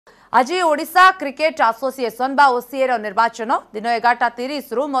आज Odisha cricket association बा OCA निर्वाचन दिन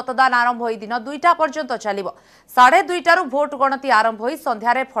 11:30 रु मतदान आरंभ होई दिन 2टा पर्यंत चलिबो। 2:30 भोट गणति आरंभ होई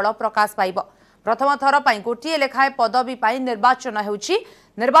संध्यारे फल प्रकाश पाइबो। प्रथम थर पई गोटिए लेखाए पदवी पई निर्वाचन हेउछि।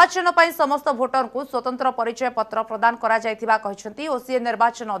 निर्वाचन पई समस्त भोटर को स्वतंत्र परिचय पत्र प्रदान करा जायथिबा कहिसंती ओसीए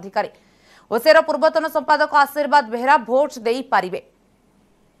निर्वाचन अधिकारी। ओसीएर पूर्वतन संपादक आशीर्वाद बेहरा भोट देई पारिबे।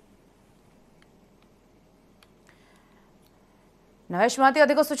 नवेश महाती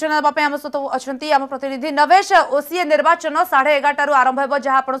अधिक सूचना देवाई आम सहित अच्छा आम प्रतिनिधि नवेश ओसीए निर्वाचन 11:30 आरंभ हो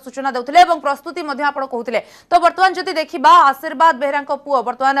जहाँ आप सूचना देते प्रस्तुति कहते तो बर्तमान जदि देखा आशीर्वाद बेहरा पुओ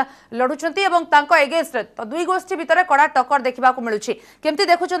बर्तमान लड़ुंट एगेन्स्ट तो दुई गोष्ठी भितर कड़ा टक्कर देखा मिलूँ केमती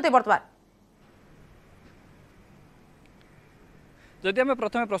देखुं बर्तमान जदि आम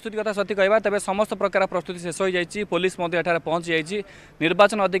प्रथम प्रस्तुति कथा सती कहवा तेज समस्त प्रकार प्रस्तुति शेष हो जाए पुलिस पहुंच जाए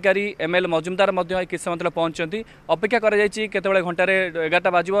निर्वाचन अधिकारी एमएल मजुमदार किसी समय पहुंचती अपेक्षा कर घंटे 11टा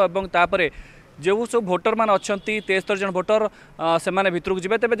बाजर जो सब भोटर मान अच्छा 73 जन भोटर से भितर को जी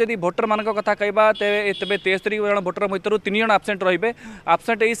तेज जब भोटर मान कथा कहवा तेज 73 जन भोटर भर 3 जन आबसेंट रे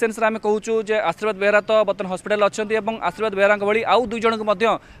आबसेंट यही सेन्स आम कहूँ जे आशीर्वाद बेहरा तो बर्तमान हस्पिटाल अच्छा आशीर्वाद बेहरा भाई आउ 2 जन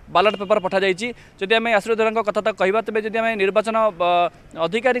को बालट पेपर पठा जाइए। जदि आम आशीर्वाद बेहरा कथा कहवा तेज जब आम निर्वाचन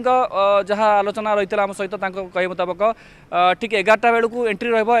अधिकारी जहाँ आलोचना रही आम सहित कह मुताबक ठीक 11टा बेलू एंट्री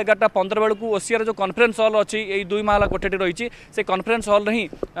रहा 11:15 बेलू ओसीआर जो कॉन्फ्रेंस हॉल अच्छी यही 2 महला कोठेटी रही से कॉन्फ्रेंस हॉल ही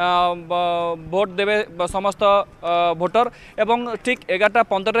भोट देवे समस्त भोटर एवं ठीक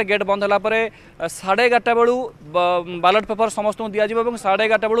 11:15 गेट बंद होगापर 11:30 बेलू बालट पेपर समस्त दि जाए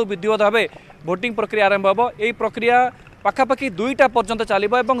 11:30 बेलू विधिवत भाव भोटिंग प्रक्रिया आरंभ हो। यही प्रक्रिया पाखापाखि 2टा पर्यंत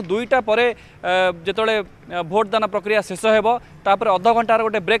चलो 2टा पर जिते भोटदान प्रक्रिया शेष होपर अध घंटार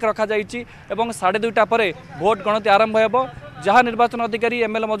गोटे ब्रेक रखा जाइए 2:30 पर भोट गणति आरंभ हो जहाँ निर्वाचन अधिकारी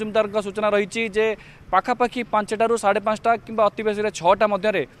एमएल मजुमदार सूचना रही जे पाखापाखि 5टा ରୁ 5:30 कि अति बेसी 6टा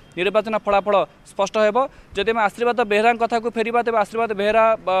मध्य निर्वाचन फलाफल स्पष्ट हो। जदि मैं आशीर्वाद बेहरा कथा को फेरिबा तेज आशीर्वाद बेहरा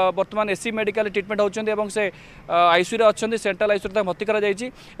बर्तमान एसी मेडिकल ट्रिटमेंट होती से आईसीयू अच्छा सेंट्रल आईसीयू भर्ती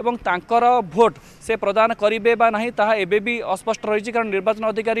कर भोट से प्रदान करेंगे बा नहीं ताहा एबे भी अस्पष्ट रही कारण निर्वाचन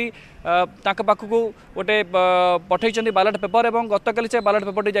अधिकारी पाखक गोटे पठे बालट पेपर और गतकाली से बालट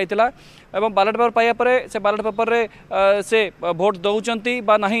पेपर जाइला बालट पेपर पाइबा से बालट पेपर से भोट दौरान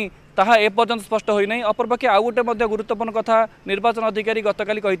बा नहीं ताहा एपर्यंत स्पष्ट होना। अपरपक्षे आउ गोटे गुरुत्वपूर्ण कथा निर्वाचन अधिकारी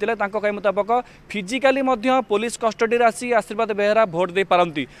गतकाली कहते कह मुताबक फिजिकाली पुलिस कस्टडी आसी आशीर्वाद बेहरा भोट दे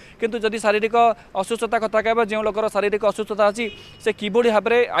पारती किंतु जदि शारीरिक असुस्थता कथा कहबा जो लोकर शारीरिक असुस्थता अच्छी से किभली भाव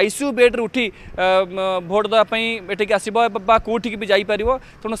में आईसीयू बेड रू उठी भोट देवाई आसब कौटिक भी जापर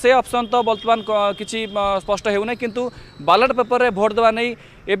तेणु से ऑप्शन तो बर्तमान किसी स्पष्ट होना किंतु बालट पेपर में भोट देवा नहीं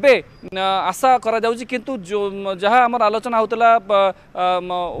एबे आशा करा जाउची किंतु जो जहाँ आम आलोचना होता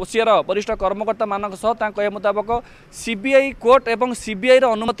ओसीआर वरिष्ठ कर्मकर्ता मानक सह कह मुताबक सीबीआई कोर्ट एवं सीबीआई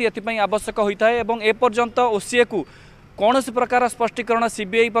अनुमति एथपाई आवश्यक होता है एवं एपर्यंत ओसीए को कौन प्रकार स्पष्टीकरण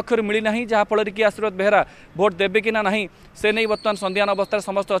सीबीआई पक्षर मिलना जहाँफल कि आशीर्वाद बेहरा भोट देवे कि ना नहीं से नहीं बर्तमान संध्यान अवस्था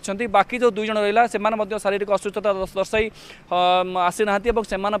समस्त अच्छा बाकी जो 2 जन रहा से शारीरिक असुस्थता दर्शाई आसी ना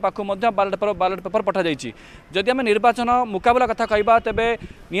से पाखु बालट पेपर पठा जाइए। जदि आम निर्वाचन मुकाबला कथा कहवा तेरे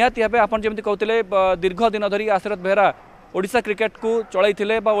निहाती भाव आपन जमी कहते दीर्घ दिन धरी आशीर्वाद बेहरा ओडिशा क्रिकेट को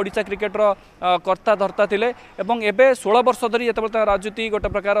चलते ओडिशा क्रिकेटर कर्ता धर्ता थे एवं एबे 16 वर्ष धरी जो राजनीति गोटे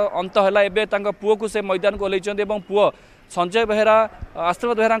प्रकार अंत है पुओ को से मैदान को ओल्लैंती पुओ संजय बेहरा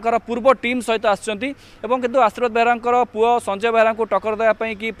आशीर्वाद बेहरा पूर्व टीम सहित आसुँच किंतु आशीर्वाद बेहरा पुओ संजय बेहरा को टक्कर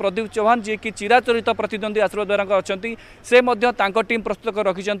देवाई कि प्रदीप चौहान जी की चिराचरित प्रतिद्वंदी आशीर्वाद बेहरा अच्छा से टीम प्रस्तुत कर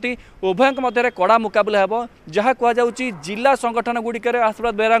रखिंट उभयों मध्य कड़ा मुकाबला हो जहाँ कहुच्छी जिला संगठन गुड़िक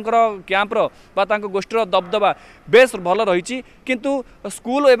आशीर्वाद बेहरा कैंप्र गोष्ठीर दबदबा बेस भल रही किंतु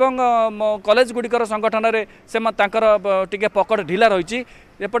स्कूल एवं कॉलेज गुड़िकर संगठन में से पकड़ ढिला रही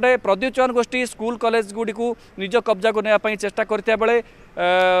एपटे प्रदीप चौहान गोष्ठी स्कूल कॉलेज गुड़ी को निज कब्जा को नापी चेष्टा करता बेले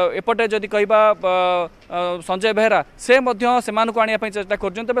एपटे जदि कहवा संजय बेहरा से आने चेष्टा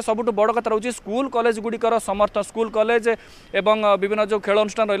कर सबुठ बड़ कथा रोचे स्कूल कॉलेज गुड़िकर समर्थन स्कूल कॉलेज एवं विभिन्न जो खेल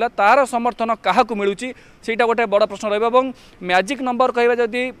अनुष्ठान रहा तार समर्थन क्या मिलूँ ସେଇଟା गोटे बड़ प्रश्न रहा मैजिक नंबर कहवा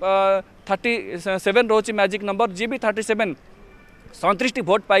जदि 37 रोचे मैजिक नंबर जी भी 37 37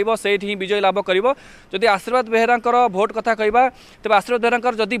 भोट पाइब से ही विजय लाभ कर आशीर्वाद बेहरा भोट कथा कहवा तेज आशीर्वाद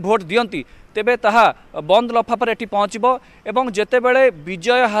बेहरा जदि भोट दियंती तेबे ताहा बंद लफाफा एटी पहुँचब एवं जितेबले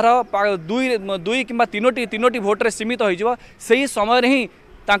विजय हार 2 किंबा 3टी भोट्रे सीमित हो समय ही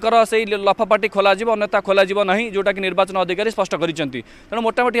तांकर से लफाफाटी खोल अन्यथा खोल ना जोटा कि निर्वाचन अधिकारी स्पष्ट कर तेणु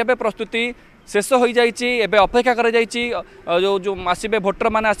मोटामोटी भाव प्रस्तुति शेष हो जाए अपेक्षा कर जो आसबे भोटर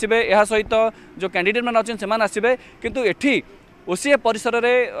मैंने आसबे यह सहित जो कैंडिडेट मैंने अच्छे आसबे किंतु एठी ओसीए परिसर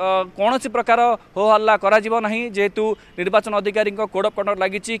में कौन प्रकार हो हल्ला करा जेहेतु निर्वाचन अधिकारी कोड ऑफ कंडक्ट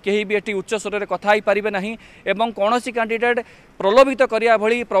लगी कहीं भी ये उच्च स्वर में कथा पारे ना एवं कौन कैंडिडेट प्रलोभित करिया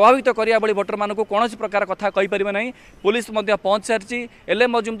भली प्रभावित करिया भली भोटर मानक कौन प्रकार कथा कहीपर ना पुलिस पहुंच सारी एल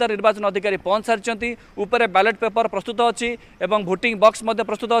मजुमदार निर्वाचन अधिकारी पहुंच सारी ऊपर बैलेट पेपर प्रस्तुत अच्छी भोटिंग बॉक्स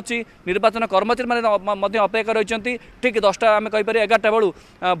प्रस्तुत अच्छी निर्वाचन कर्मचारी मैंने अपेक्षा रही ठीक 10टा आम कहीपर 11टा बेलू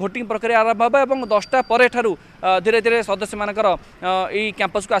भोटिंग प्रक्रिया आरंभ होगा और 10टा पर धीरे धीरे सदस्य मानकर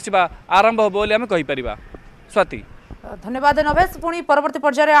कैंपस को आसवा आरंभ हो आम कहीपर। स्वाति धन्यवाद नवेश पुणी परवर्ती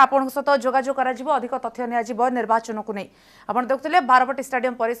पर्यायर आपन सहित जोगाजोग करा अधिक तथ्य निया निर्वाचन को नहीं आपन देखुले बारवाटी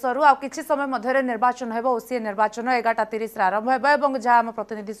स्टेडियम परिसर आ किछि समय मध्य निर्वाचन हेबो ओसीए निर्वाचन 11:30 आरंभ हेबो एवं जहाँ आम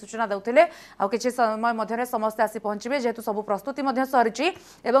प्रतिनिधि सूचना देउथिले आ किछि समय मध्य समस्त आसी पहुंचबे जेहेतु सब प्रस्तुति मध्य सरिछि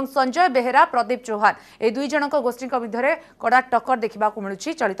एवं संजय बेहेरा प्रदीप चौहान ए दुई जनक गोष्ठी मध्य कड़ा टक्कर देखा मिलूँ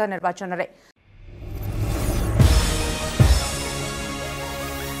चलित निर्वाचन में।